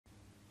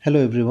Hello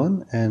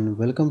everyone and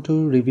welcome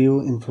to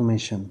Review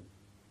Information.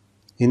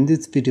 In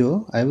this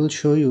video, I will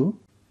show you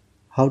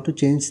how to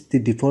change the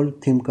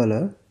default theme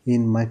color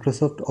in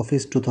Microsoft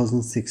Office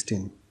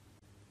 2016.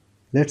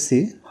 Let's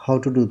see how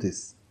to do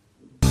this.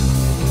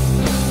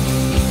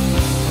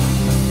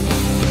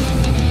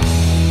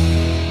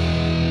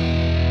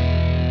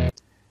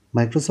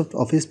 Microsoft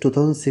Office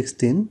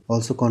 2016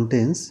 also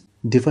contains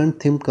different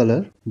theme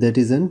color that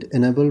isn't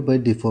enabled by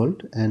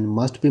default and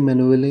must be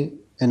manually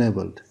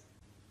enabled.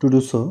 To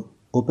do so,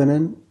 open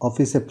an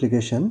Office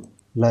application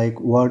like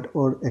Word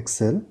or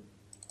Excel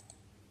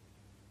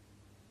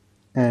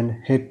and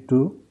head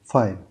to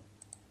File.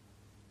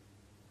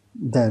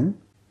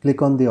 Then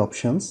click on the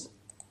options.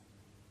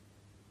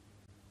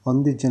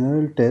 On the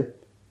General tab,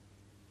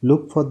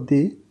 look for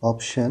the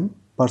option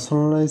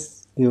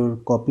Personalize your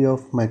copy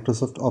of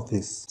Microsoft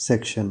Office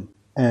section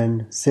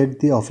and set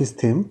the Office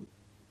theme.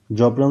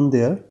 Drop down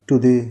there to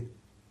the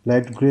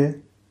light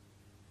gray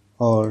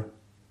or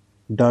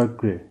dark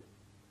gray.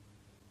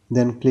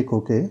 Then click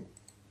OK.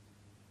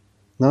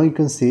 Now you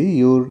can see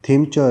your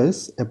theme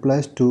choice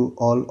applies to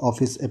all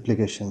Office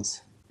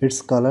applications.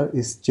 Its color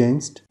is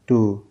changed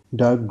to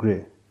dark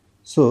gray.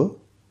 So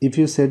if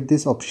you set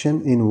this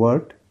option in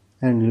Word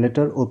and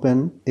later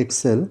open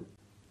Excel,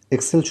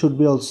 Excel should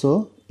be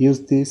also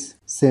use this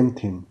same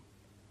theme.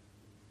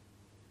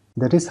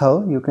 That is how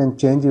you can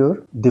change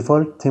your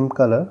default theme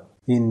color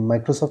in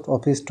Microsoft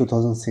Office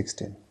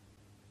 2016.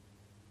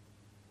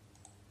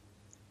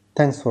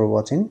 Thanks for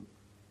watching.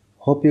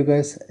 Hope you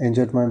guys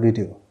enjoyed my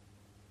video.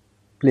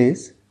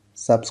 Please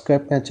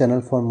subscribe my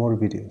channel for more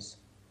videos.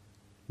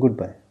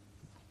 Goodbye.